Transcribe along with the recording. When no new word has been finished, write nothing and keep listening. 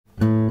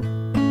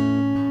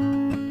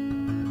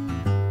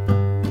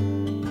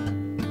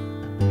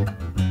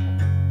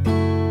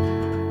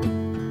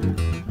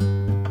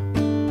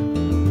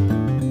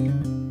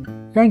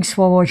Thanks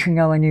for watching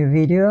our new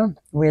video.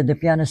 We're the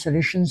Piano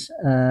Solutions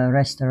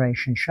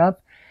restoration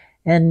shop,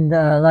 and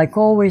like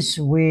always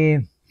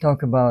we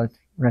talk about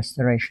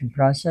restoration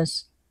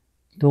process,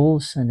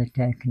 tools and the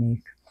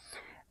technique.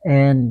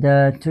 And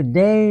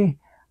today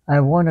I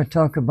want to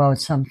talk about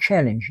some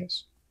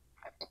challenges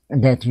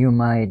that you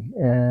might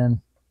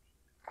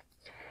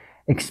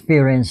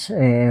experience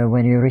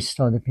when you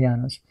restore the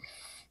pianos.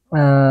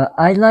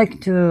 I like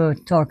to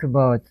talk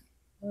about,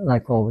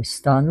 like always,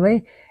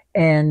 Stanway,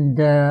 and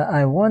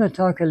I want to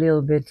talk a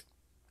little bit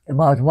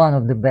about one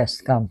of the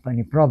best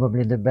company,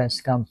 probably the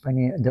best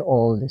company, the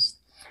oldest,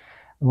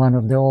 one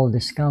of the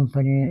oldest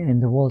company in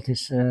the world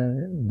is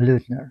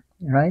Blüthner,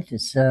 right?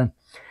 It's a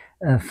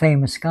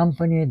famous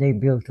company. They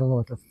built a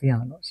lot of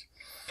pianos,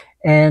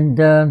 and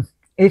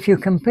if you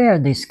compare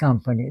these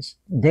companies,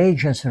 they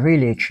just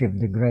really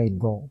achieved the great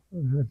goal.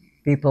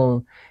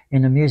 People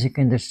in the music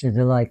industry,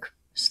 they like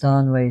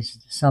Stanways,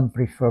 some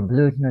prefer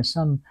Blüthner,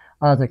 some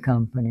other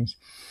companies,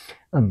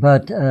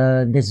 but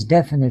this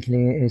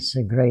definitely is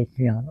a great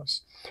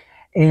pianos.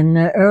 In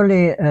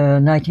early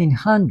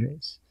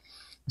 1900s,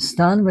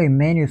 Stanway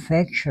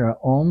manufactured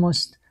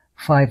almost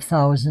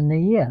 5,000 a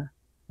year.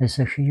 That's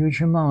a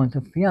huge amount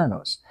of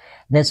pianos.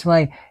 That's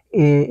why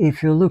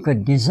if you look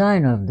at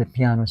design of the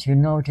pianos, you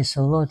notice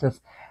a lot of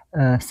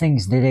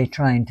things that they're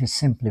trying to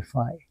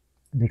simplify,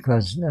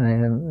 because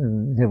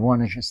they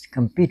want to just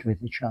compete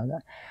with each other.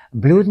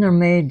 Blüthner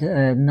made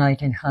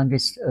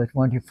 1900s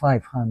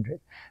 2500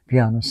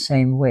 pianos,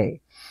 same way.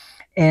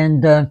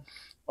 And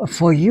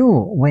for you,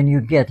 when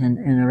you get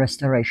in a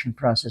restoration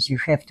process, you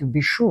have to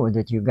be sure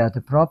that you got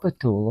the proper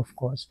tool, of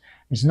course.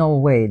 There's no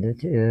way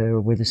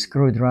that with a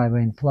screwdriver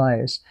and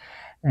pliers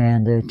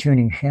and a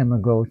tuning hammer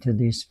go to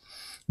this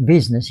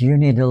business. You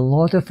need a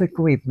lot of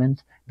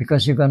equipment,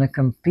 because you're going to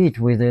compete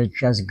with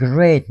just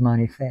great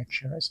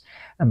manufacturers.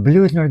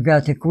 Blüthner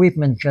got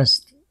equipment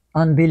just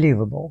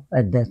unbelievable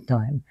at that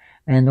time,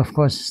 and of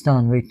course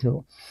Stanway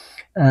too.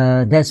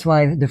 That's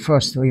why the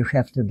first you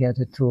have to get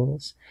the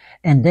tools,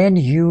 and then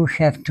you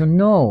have to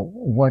know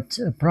what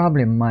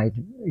problem might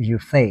you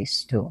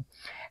face too.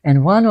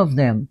 And one of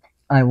them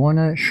I want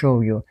to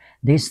show you.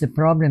 This is the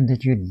problem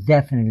that you're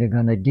definitely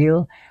going to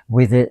deal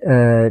with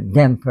a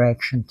damper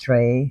action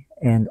tray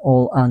and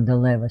all under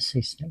lever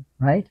system,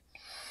 right?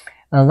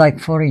 Like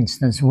for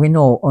instance, we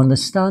know on the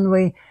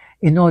Stanway,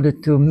 in order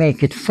to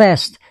make it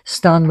fast,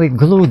 Stanway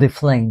glue the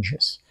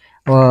flanges.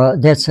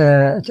 That's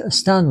a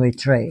Stanway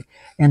tray,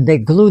 and they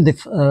glue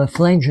the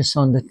flanges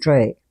on the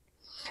tray.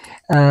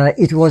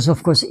 It was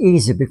of course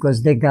easy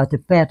because they got the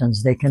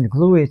patterns, they can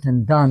glue it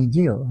and done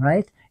deal,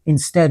 right?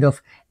 Instead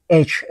of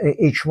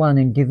each one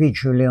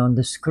individually on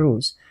the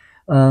screws.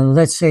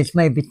 Let's say it's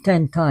maybe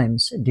 10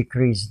 times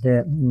decrease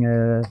the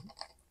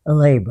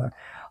labor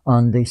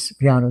on these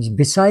pianos.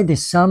 Besides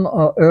this, some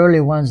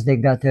early ones, they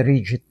got a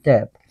rigid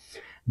tab,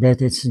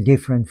 that it's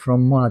different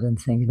from modern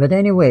things. But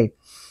anyway,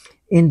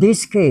 in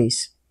this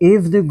case,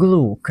 if the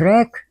glue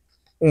crack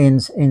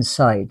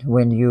inside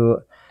when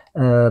you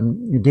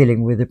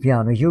dealing with the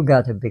piano, you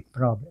got a big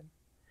problem.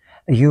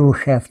 You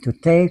have to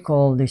take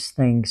all these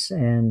things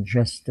and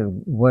just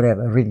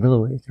whatever,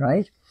 reglue it,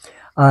 right?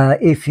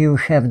 If you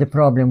have the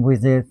problem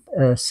with the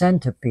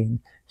center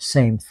pin,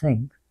 same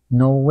thing.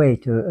 No way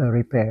to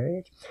repair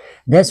it.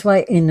 That's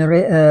why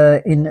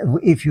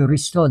if you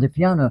restore the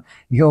piano,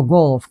 your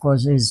goal, of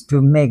course, is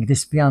to make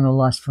this piano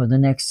last for the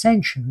next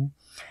century.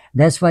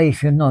 That's why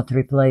if you not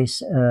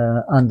replace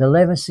under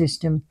lever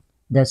system,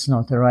 that's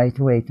not the right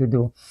way to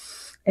do.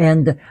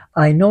 And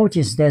I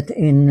noticed that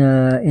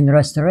in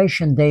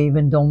restoration, they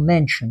even don't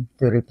mention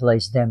to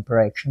replace damper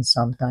action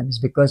sometimes,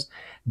 because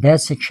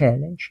that's a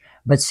challenge.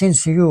 But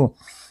since you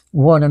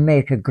want to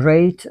make a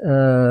great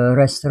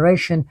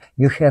restoration,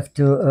 you have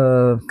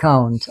to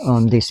count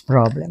on these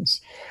problems.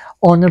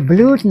 On a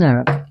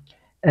Blüthner,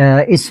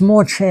 it's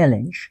more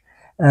challenge,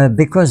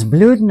 because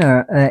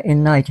Blüthner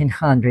in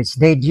 1900s,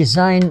 they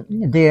designed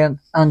their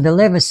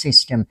under-lever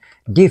system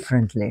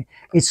differently.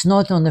 It's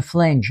not on the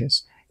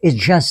flanges. It's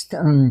just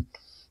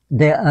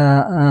the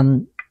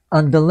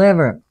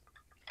under-lever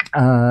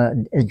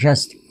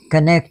just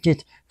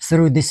connected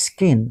through the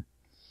skin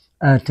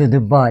to the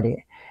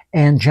body.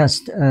 And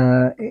just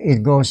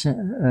it goes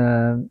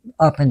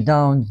up and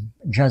down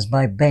just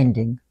by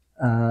bending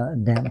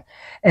them.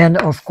 And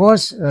of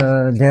course,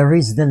 there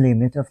is the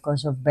limit, of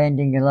course, of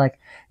bending. Like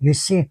you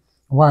see,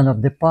 one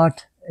of the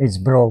part is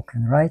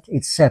broken, right?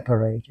 It's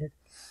separated.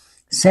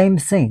 Same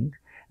thing.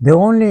 The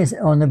only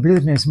on the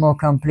Blüthner is more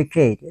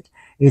complicated.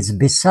 It's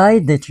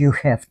beside that you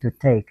have to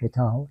take it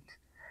out.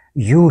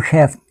 You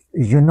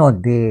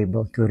not be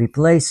able to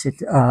replace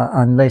it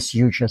unless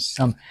you just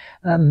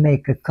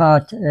make a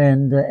cut.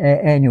 And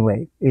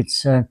anyway,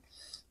 it's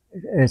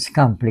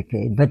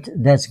complicated. But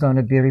that's going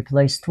to be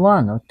replaced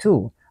one or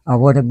two.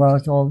 What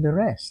about all the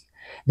rest?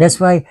 That's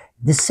why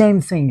the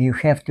same thing, you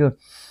have to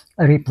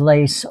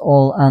replace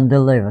all under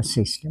lever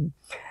system.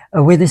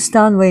 With the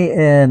Stanway,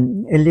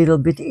 a little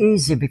bit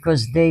easy,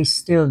 because they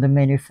still, the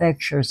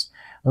manufacturers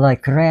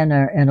like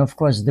Renner, and of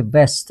course the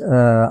best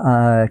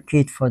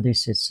kit for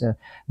this is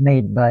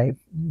made by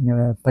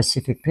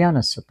Pacific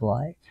Piano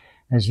Supply.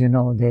 As you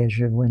know, they've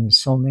been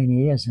so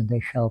many years and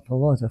they help a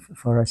lot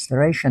for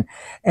restoration.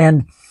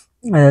 And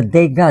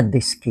they got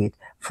this kit.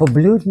 For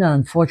Blüthner,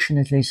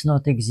 unfortunately, it's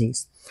not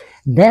exist.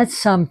 That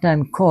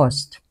sometimes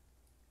cost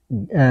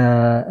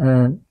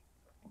the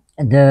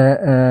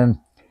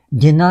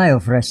deny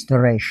of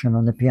restoration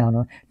on the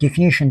piano.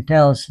 Technician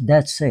tells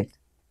that's it.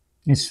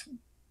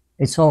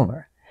 It's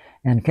over.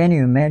 And can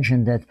you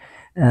imagine that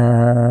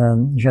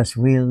just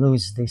we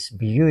lose this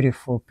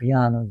beautiful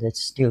piano that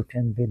still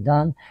can be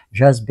done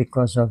just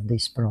because of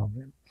this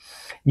problem?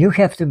 You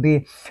have to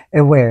be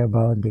aware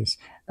about this.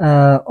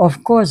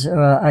 Of course,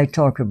 I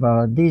talk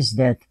about this,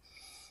 that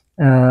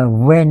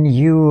when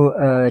you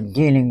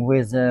dealing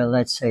with,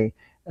 let's say,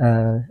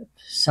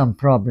 some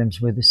problems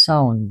with the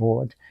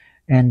soundboard,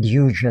 and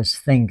you just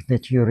think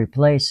that you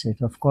replace it,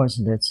 of course,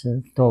 that's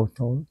a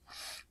total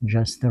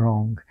just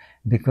wrong,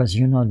 because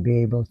you not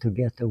be able to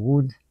get the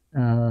wood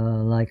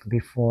like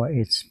before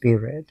its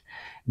period.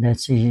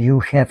 That's, you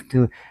have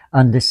to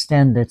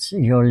understand that's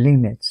your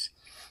limits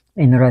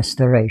in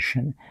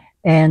restoration.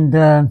 And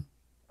with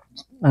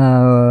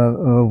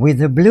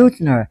the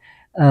Blüthner,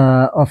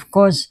 of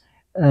course,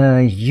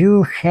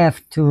 you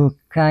have to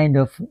kind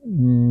of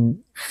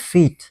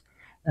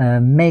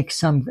make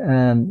some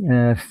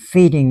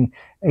fitting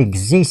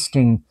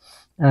existing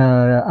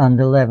on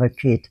the lever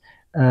kit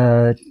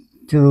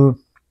to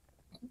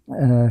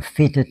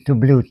fit it to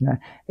Blüthner.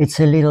 It's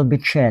a little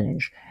bit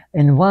challenge.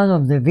 In one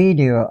of the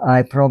video,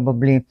 I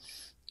probably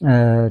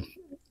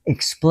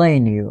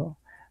explain you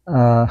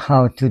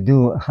how to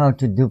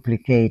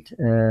duplicate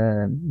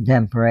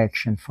damper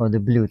action for the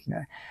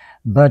Blüthner.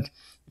 But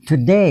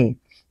today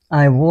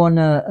I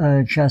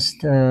wanna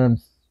just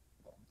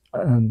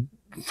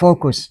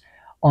focus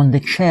on the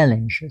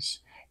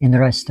challenges in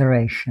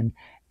restoration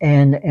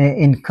and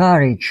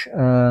encourage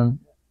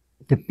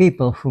the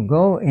people who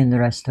go in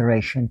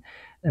restoration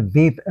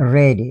be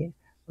ready.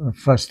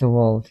 First of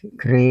all, to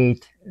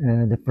create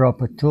the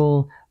proper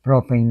tool,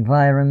 proper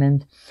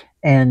environment,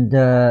 and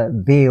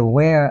be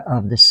aware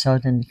of the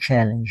certain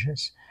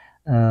challenges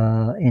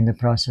in the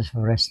process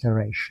of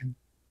restoration.